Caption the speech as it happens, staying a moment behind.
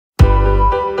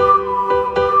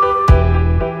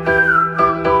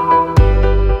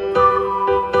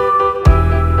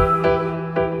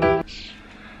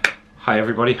Hi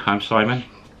everybody, I'm Simon.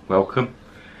 Welcome.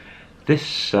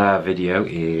 This video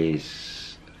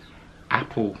is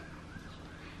Apple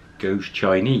Goes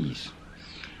Chinese.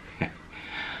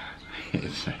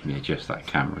 Let me adjust that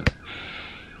camera.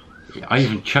 I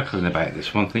even chuckling about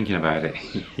this one, thinking about it.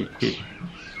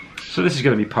 So this is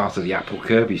going to be part of the Apple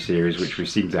Kirby series, which we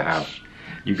seem to have.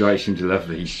 You guys seem to love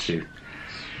these two.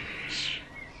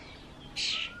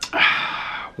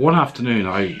 One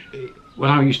afternoon, when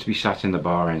I used to be sat in the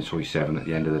bar in Soy 7 at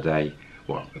the end of the day,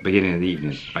 well, at the beginning of the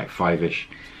evening, about 5ish,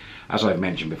 as I've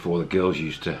mentioned before, the girls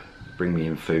used to bring me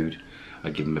in food.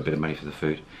 I'd give them a bit of money for the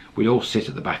food. We'd all sit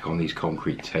at the back on these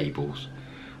concrete tables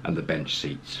and the bench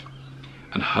seats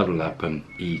and huddle up and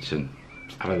eat and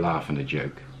have a laugh and a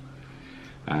joke.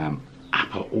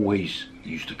 Apple always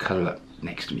used to cuddle up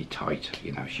next to me tight,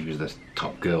 you know, she was the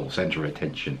top girl, centre of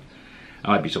attention.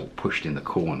 And I'd be sort of pushed in the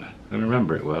corner. I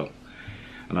remember it well.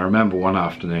 And I remember one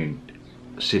afternoon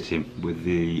sitting with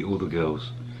all the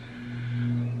girls,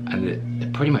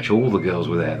 and pretty much all the girls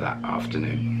were there that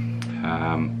afternoon.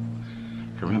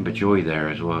 I remember Joy there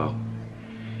as well.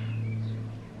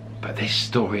 But this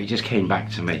story just came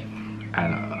back to me,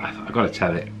 and I've got to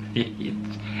tell it.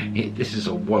 This is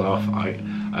a one-off.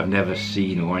 I've never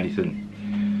seen or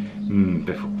anything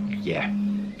before. Yeah.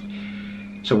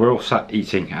 So we're all sat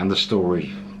eating, and the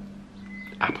story,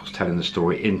 Apple's telling the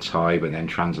story in Thai but then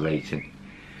translating,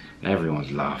 and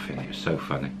everyone's laughing. It was so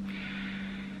funny.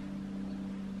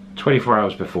 24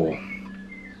 hours before,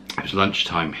 it was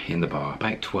lunchtime in the bar,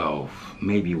 about 12,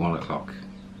 maybe 1 o'clock,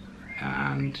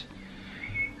 and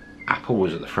Apple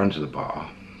was at the front of the bar.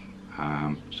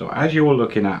 So as you're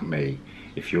looking at me,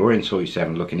 if you're in Soy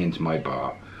 7 looking into my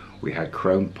bar, we had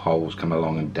chrome poles come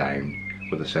along and down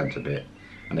with a centre bit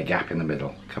and a gap in the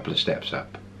middle, a couple of steps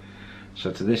up.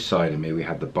 So to this side of me we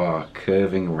had the bar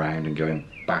curving around and going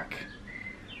back,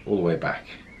 all the way back.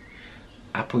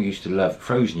 Apple used to love,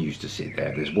 Frozen used to sit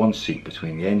there. There's one seat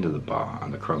between the end of the bar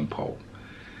and the chrome pole.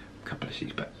 A couple of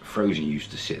seats, but Frozen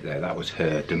used to sit there. That was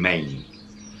her domain.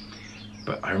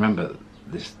 But I remember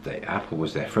this day, Apple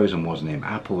was there, Frozen wasn't him,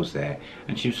 Apple was there,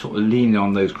 and she was sort of leaning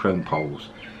on those chrome poles,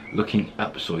 looking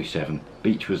up Soy 7.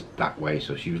 Beach was that way,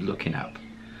 so she was looking up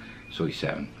Soy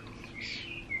 7.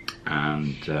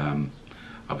 And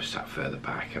I was sat further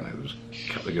back, and there was a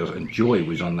couple of girls, and Joy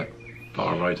was on the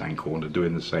far right hand corner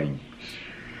doing the same.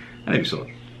 And they were sort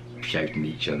of shouting at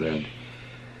each other.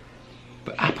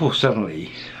 But Apple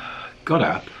suddenly got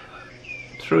up,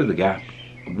 through the gap,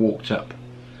 and walked up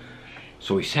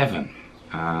Soy 7.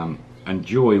 And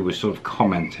Joy was sort of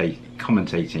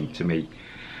commentating to me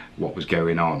what was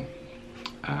going on.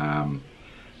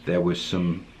 There was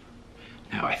some,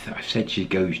 now I said she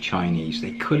goes Chinese,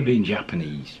 they could have been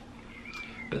Japanese.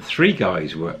 But 3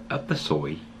 guys were at the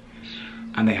soy,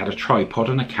 and they had a tripod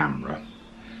and a camera,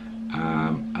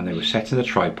 and they were setting the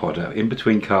tripod up in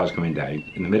between cars coming down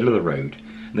in the middle of the road,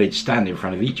 and they'd stand in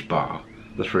front of each bar,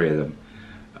 the 3 of them,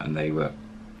 and they were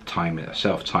timing a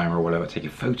self-timer or whatever, taking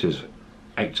photos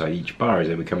outside each bar as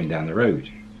they were coming down the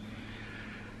road.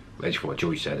 That's what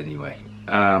Joy said anyway.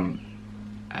 And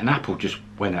Apple just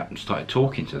went up and started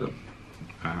talking to them,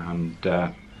 and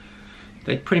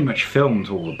they'd pretty much filmed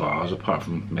all the bars apart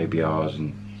from maybe ours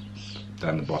and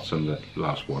down the bottom, the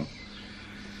last one.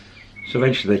 So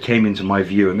eventually they came into my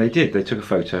view, and they took a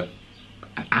photo,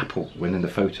 and Apple went in the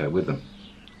photo with them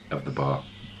of the bar.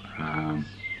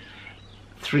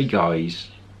 3 guys,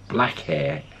 black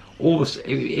hair, all this,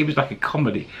 it was like a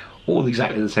comedy, all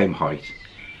exactly the same height.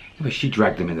 But she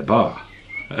dragged them in the bar.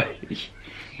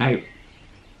 Now,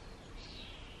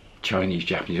 Chinese,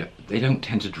 Japanese, they don't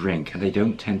tend to drink, and they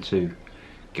don't tend to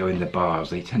go in the bars.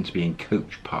 They tend to be in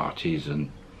coach parties,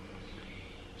 and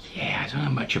yeah, I don't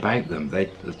know much about them.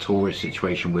 The tourist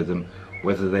situation with them,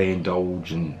 whether they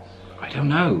indulge, and I don't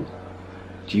know.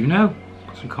 Do you know?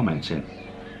 Put some comments in.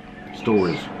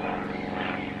 Stories.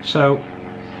 So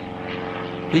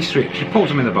these 3, she pulls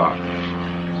them in the bar.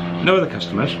 No other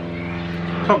customers.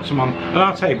 Talks them on, and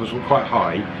our tables were quite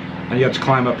high, and you had to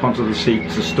climb up onto the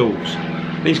seats, the stools.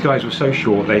 These guys were so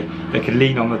short they could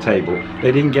lean on the table.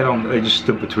 They didn't get on, they just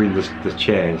stood between the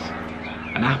chairs.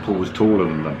 And Apple was taller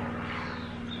than them.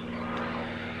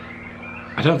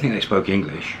 I don't think they spoke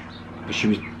English, but she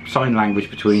was sign language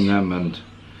between them, and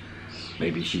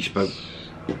maybe she spoke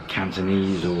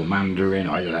Cantonese or Mandarin,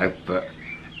 I don't know, but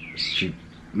she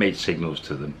made signals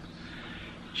to them.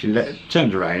 She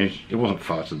turned around, it wasn't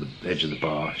far to the edge of the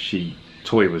bar,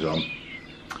 Toy was on,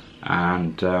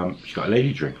 and she got a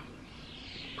lady drink.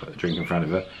 Put the drink in front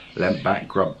of her, leant back,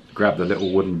 grabbed the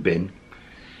little wooden bin,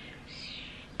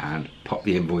 and popped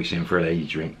the invoice in for a lady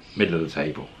drink, middle of the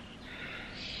table.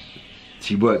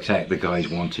 she works out the guys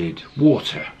wanted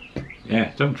water.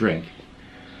 Yeah, don't drink.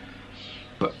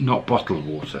 But not bottled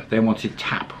water. They wanted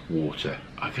tap water.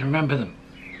 I can remember them.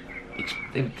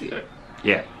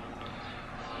 Yeah.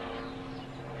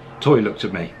 Toy looked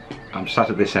at me. I'm sat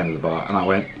at this end of the bar and I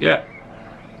went, yeah,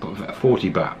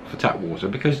 40 baht for tap water,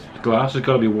 because the glass has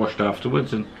got to be washed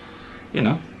afterwards, and you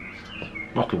know,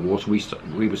 bottled water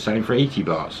we were selling for 80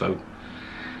 baht, so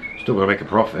still got to make a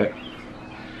profit.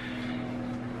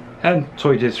 And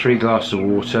Toy did 3 glasses of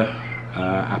water.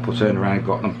 Apple turned around,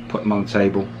 got them, put them on the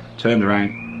table, turned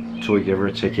around, Toy gave her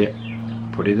a ticket,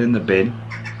 put it in the bin.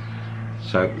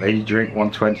 So lady drink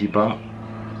 120 baht,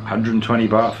 120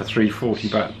 baht for 3 40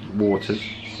 baht waters,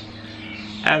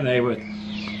 and they were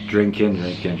drinking,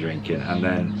 and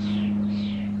then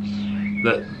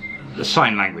the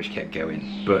sign language kept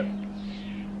going, but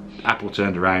Apple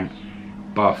turned around,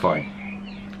 bar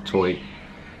fine. Toy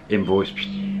invoice,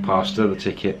 passed her the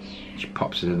ticket, she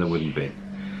pops it in the wooden bin.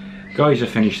 Guys have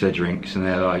finished their drinks and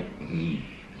they're like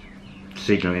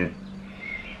signalling.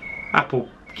 Apple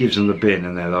gives them the bin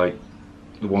and they're like,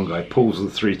 the one guy pulls the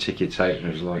 3 tickets out and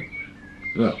it was like,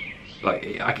 well,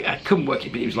 like I couldn't work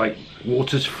it, but it was like,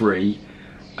 water's free,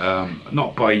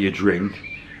 not buy your drink,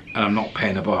 and I'm not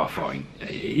paying a bar fine.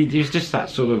 It was just that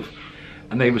sort of,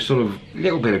 and they were sort of a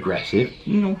little bit aggressive,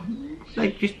 you know,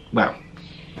 they just, well.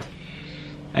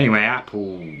 Anyway,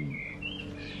 Apple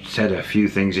said a few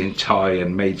things in Thai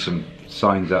and made some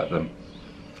signs at them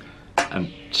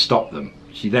and stopped them.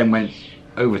 She then went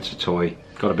over to Toy,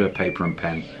 got a bit of paper and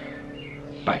pen,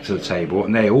 back to the table,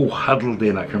 and they all huddled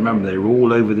in. I can remember they were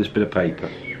all over this bit of paper.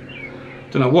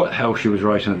 Don't know what the hell she was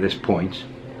writing at this point.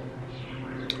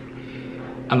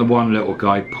 And the one little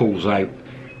guy pulls out,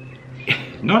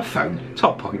 not a phone,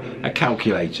 top pocket, a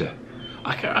calculator.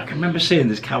 I can remember seeing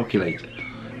this calculator,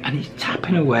 and he's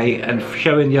tapping away and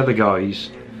showing the other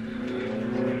guys,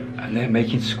 and they're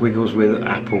making squiggles with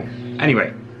Apple.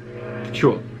 Anyway,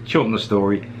 shorten the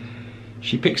story,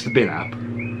 she picks the bin up,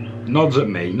 nods at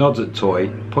me, nods at Toy,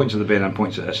 points at the bin and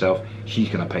points at herself. She's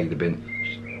going to pay the bin.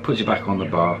 She puts it back on the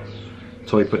bar.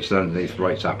 Toy puts it underneath,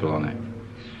 writes Apple on it.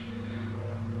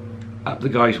 Up the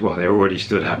guys, well, they already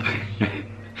stood up.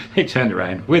 They turned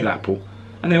around with Apple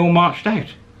and they all marched out.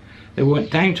 They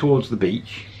went down towards the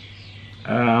beach.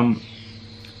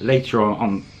 Later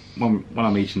on when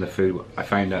I'm eating the food, I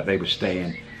found out they were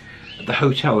staying at the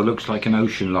hotel that looks like an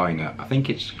ocean liner. I think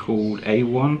it's called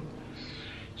A1.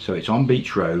 So it's on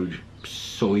Beach Road,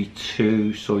 Soi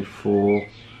 2, Soi 4, I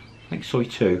think Soi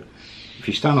 2. If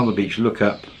you stand on the beach, look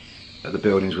up at the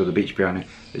buildings with the beach behind it,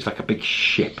 it's like a big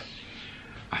ship.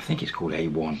 I think it's called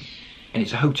A1. And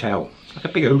it's a hotel. It's like a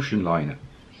big ocean liner.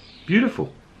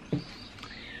 Beautiful.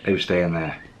 They were staying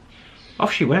there.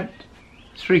 Off she went.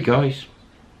 3 guys.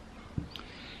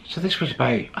 So this was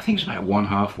about, I think it's about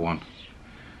 1:30.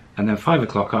 And then 5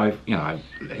 o'clock,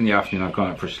 in the afternoon I've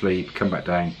gone up for a sleep, come back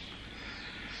down.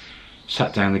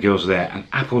 Sat down, the girls are there, and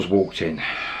Apple's walked in.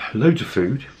 Loads of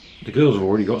food. The girls have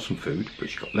already got some food, but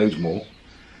she's got loads more.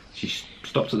 She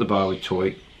stopped at the bar with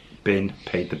Toy, bin,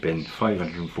 paid the bin,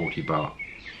 540 baht.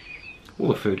 All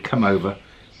the food, come over,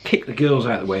 kick the girls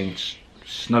out of the way and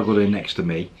snuggled in next to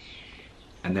me,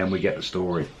 and then we get the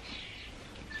story.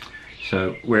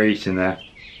 So we're eating there.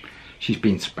 She's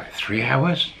been about 3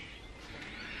 hours.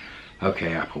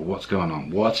 Okay, Apple, what's going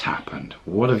on? What's happened?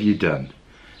 What have you done?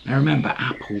 Now remember,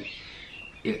 Apple,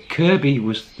 Kirby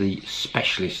was the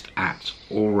specialist at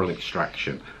oral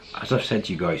extraction. As I've said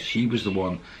to you guys, she was the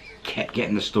one kept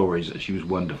getting the stories that she was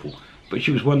wonderful, but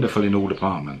she was wonderful in all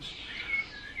departments.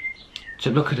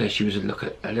 To look at her, she was a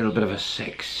little bit of a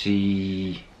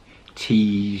sexy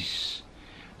tease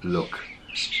look,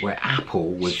 where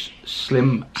Apple was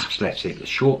slim, athletic,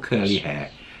 short curly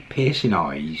hair, piercing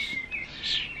eyes.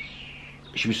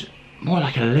 She was more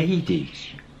like a lady.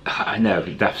 I know,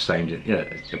 daft saying, yeah,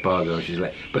 it's a bar girl, she's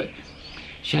like, but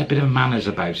she had a bit of manners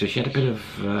about her. She had a bit of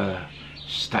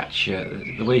stature,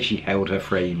 the way she held her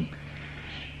frame.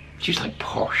 She was like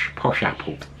posh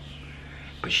Apple.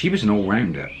 But she was an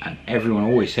all-rounder, and everyone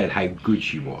always said how good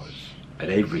she was at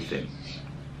everything.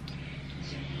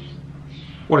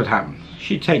 What had happened?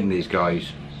 She'd taken these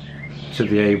guys to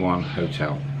the A1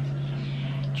 hotel,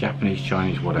 Japanese,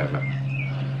 Chinese, whatever,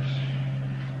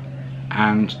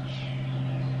 and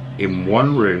in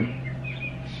one room,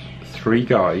 3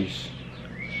 guys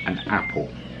and Apple,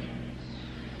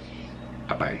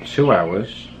 about 2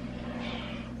 hours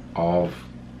of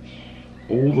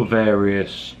all the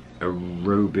various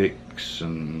aerobics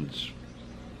and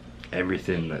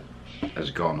everything that has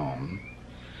gone on.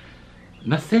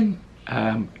 Nothing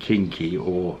kinky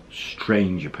or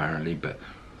strange apparently, but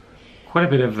quite a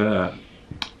bit of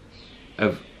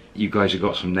you guys have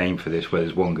got some name for this, where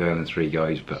there's one girl and 3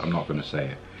 guys, but I'm not going to say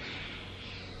it.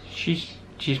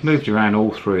 She's moved around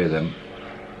all 3 of them,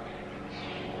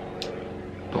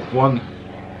 but one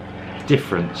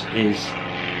difference is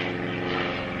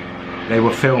they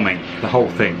were filming the whole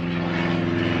thing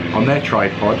on their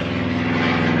tripod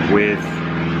with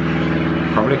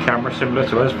probably a camera similar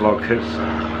to us vloggers.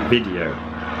 Video.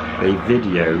 They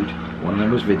videoed. One of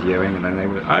them was videoing, and then they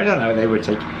were, I don't know, they were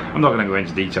taking, I'm not going to go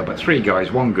into detail, but 3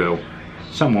 guys, 1 girl,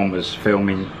 someone was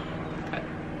filming.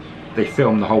 They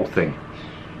filmed the whole thing.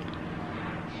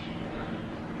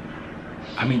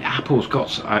 I mean, Apple's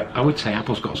got, I would say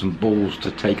Apple's got some balls to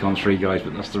take on 3 guys,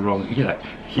 but that's the wrong, you know,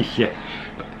 yeah.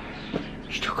 But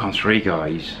she took on 3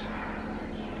 guys,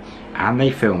 and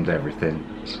they filmed everything.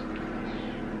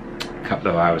 A couple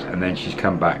of hours, and then she's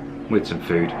come back with some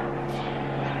food.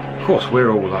 Of course, we're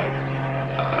all like,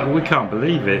 we can't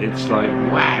believe it. It's like,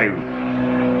 wow,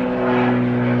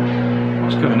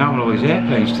 what's going on with all these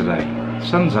airplanes today? The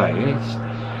sun's out, it's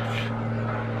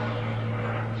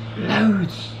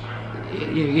loads.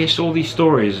 You saw these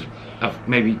stories of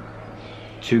maybe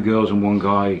 2 girls and 1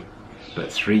 guy,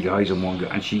 but 3 guys and 1 girl,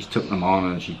 and she's took them on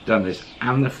and she's done this,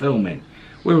 and the filming.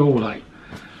 We're all like,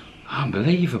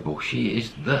 unbelievable, she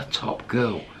is the top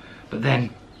girl. But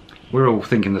then we're all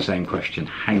thinking the same question: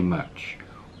 how much?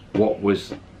 What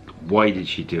was? Why did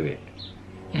she do it?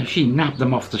 You know, she nabbed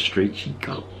them off the street. She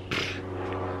got.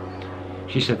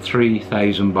 She said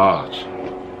 3,000 baht.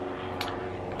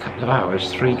 A couple of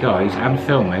hours, 3 guys, and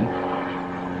filming.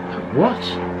 What?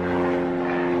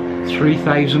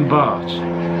 3,000 baht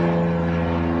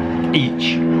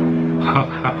each.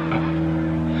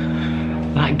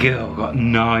 That girl got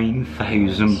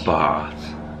 9,000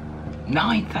 baht.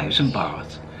 9,000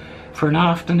 baht for an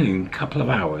afternoon, couple of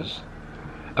hours.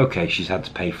 Okay, she's had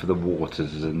to pay for the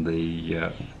waters and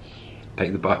the pay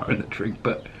the bar and the drink,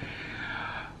 but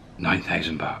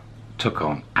 9,000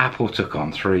 baht. Apple took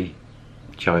on 3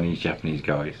 Chinese, Japanese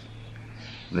guys.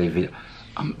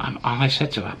 I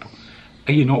said to Apple,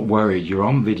 are you not worried you're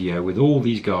on video with all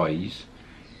these guys?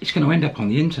 It's going to end up on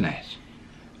the internet.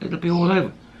 It'll be all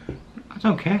over. I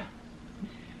don't care.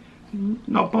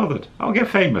 Not bothered. I'll get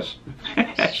famous.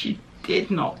 She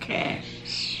did not care.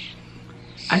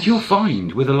 And you'll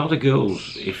find with a lot of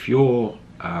girls, if you're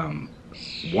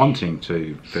wanting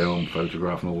to film,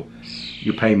 photograph and all,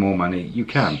 you pay more money, you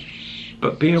can.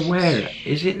 But be aware,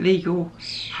 is it legal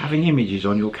having images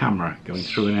on your camera going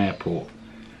through an airport?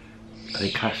 Are they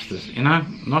classed as, you know,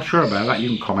 I'm not sure about that. You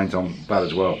can comment on that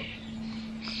as well.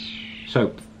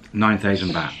 So 9,000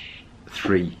 baht,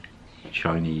 3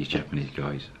 Chinese, Japanese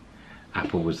guys.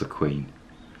 Apple was the queen.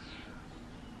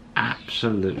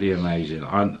 Absolutely amazing.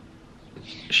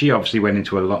 She obviously went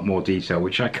into a lot more detail,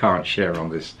 which I can't share on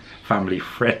this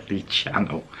family-friendly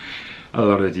channel. A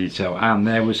lot of detail, and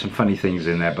there were some funny things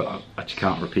in there, but I just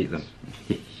can't repeat them.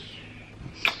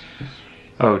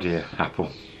 Oh dear,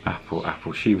 Apple,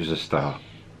 she was a star.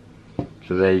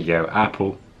 So there you go,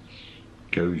 Apple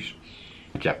goes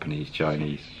Japanese,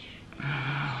 Chinese.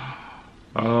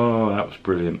 Oh, that was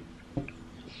brilliant.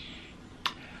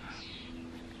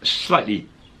 Slightly,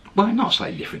 well, not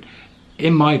slightly different.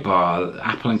 In my bar,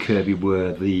 Apple and Kirby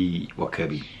were the, well,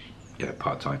 Kirby, yeah,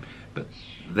 part-time, but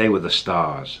they were the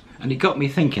stars. And it got me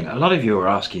thinking, a lot of you are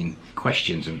asking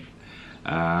questions and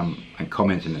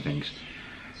commenting and things.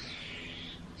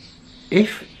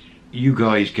 If you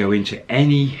guys go into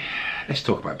any, let's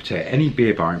talk about Pattaya, any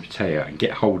beer bar in Pattaya, and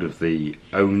get hold of the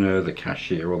owner, the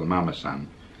cashier or the mama-san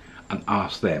and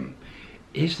ask them,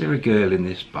 is there a girl in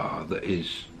this bar that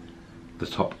is the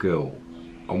top girl,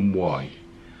 and why?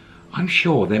 I'm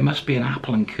sure there must be an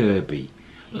Apple and Kirby,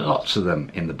 lots of them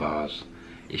in the bars.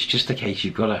 It's just a case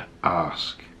you've got to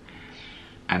ask,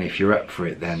 and if you're up for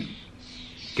it, then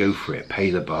go for it,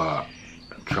 pay the bar,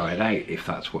 try it out if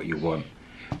that's what you want.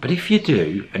 But if you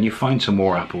do and you find some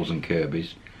more Apples and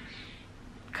Kirbys,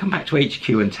 come back to HQ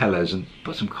and tell us, and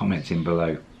put some comments in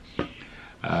below.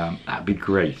 That'd be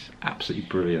great, absolutely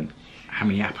brilliant. How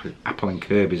many Apple and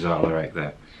Kirbys are there out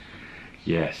there?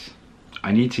 Yes,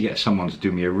 I need to get someone to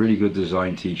do me a really good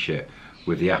design t-shirt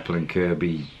with the Apple and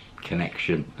Kirby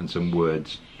connection and some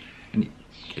words, and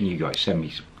you guys send me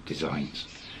some designs.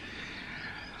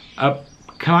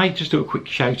 Can I just do a quick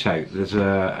shout out? There's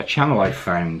a channel I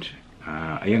found,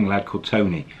 a young lad called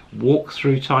Tony, Walk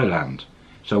Through Thailand.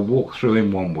 So walk through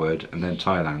in one word and then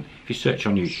Thailand. If you search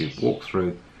on YouTube, Walk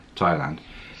Through Thailand.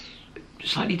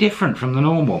 Slightly different from the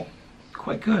normal,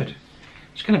 quite good.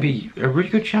 It's going to be a really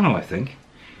good channel, I think.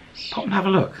 Pop and have a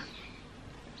look.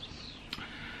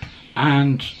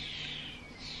 And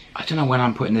I don't know when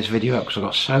I'm putting this video up, because I've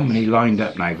got so many lined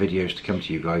up now, videos to come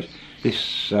to you guys.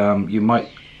 This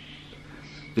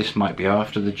this might be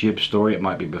after the jib story, it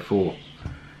might be before.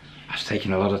 It's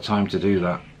taken a lot of time to do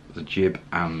that, the jib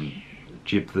and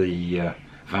jib the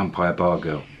vampire bar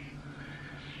girl.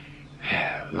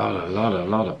 Yeah, a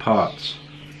lot of parts.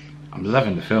 I'm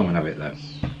loving the filming of it though,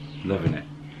 loving it.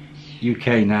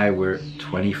 UK now, we're at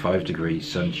 25 degrees,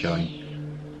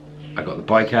 sunshine. I got the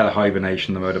bike out of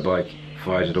hibernation, the motorbike,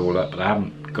 fired it all up, but I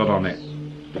haven't got on it,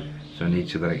 so I need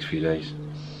to the next few days.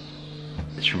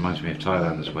 This reminds me of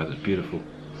Thailand, this weather's beautiful.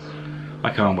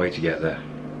 I can't wait to get there.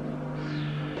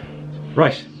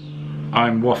 Right,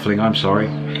 I'm waffling, I'm sorry.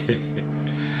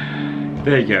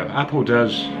 There you go, Apple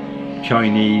does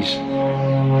Chinese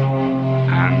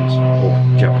and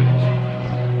or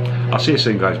Japanese. I'll see you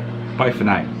soon guys, bye for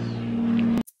now.